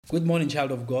Good morning,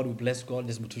 child of God. We bless God.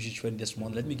 This is Mothushi Chuene this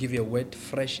morning. Let me give you a word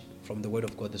fresh from the word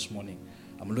of God this morning.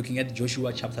 I'm looking at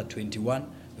Joshua chapter 21,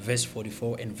 verse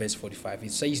 44 and verse 45.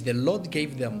 It says, the Lord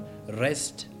gave them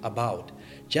rest about,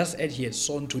 just as he had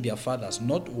sown to their fathers.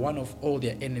 Not one of all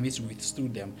their enemies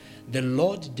withstood them. The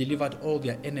Lord delivered all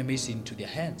their enemies into their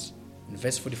hands. And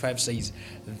verse 45 says,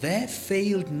 there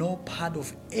failed no part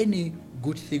of any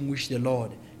good thing which the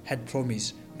Lord had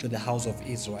promised to the house of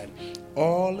Israel.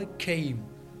 All came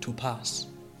to pass.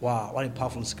 Wow, what a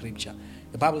powerful scripture.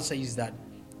 The Bible says that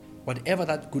whatever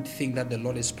that good thing that the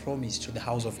Lord has promised to the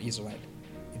house of Israel,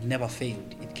 it never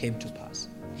failed. It came to pass.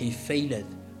 He faileth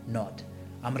not.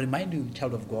 I'm reminding you,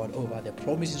 child of God, over the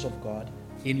promises of God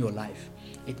in your life.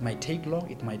 It might take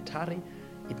long, it might tarry,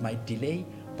 it might delay,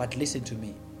 but listen to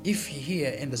me. If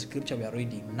here in the scripture we are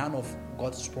reading, none of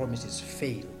God's promises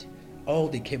failed. All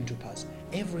they came to pass.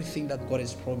 Everything that God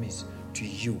has promised to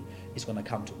you is going to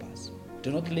come to pass. Do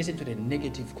not listen to the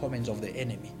negative comments of the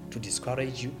enemy to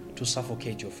discourage you, to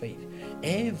suffocate your faith.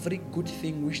 Every good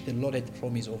thing which the Lord had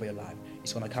promised over your life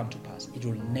is going to come to pass. It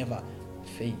will never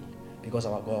fail because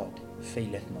our God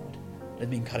faileth not. Let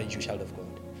me encourage you, child of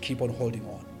God. Keep on holding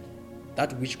on.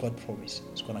 That which God promised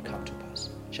is going to come to pass.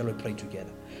 Shall we pray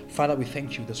together? Father, we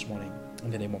thank you this morning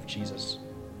in the name of Jesus.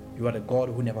 You are the God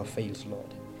who never fails,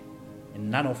 Lord.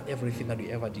 And none of everything that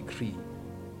we ever decree,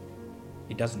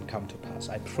 it doesn't come to pass.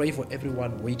 I pray for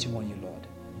everyone waiting on you, Lord.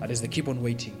 But as they keep on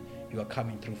waiting, you are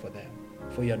coming through for them.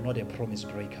 For you are not a promise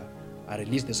breaker. I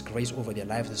release this grace over their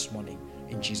lives this morning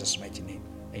in Jesus' mighty name.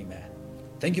 Amen.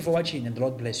 Thank you for watching and the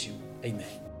Lord bless you.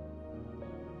 Amen.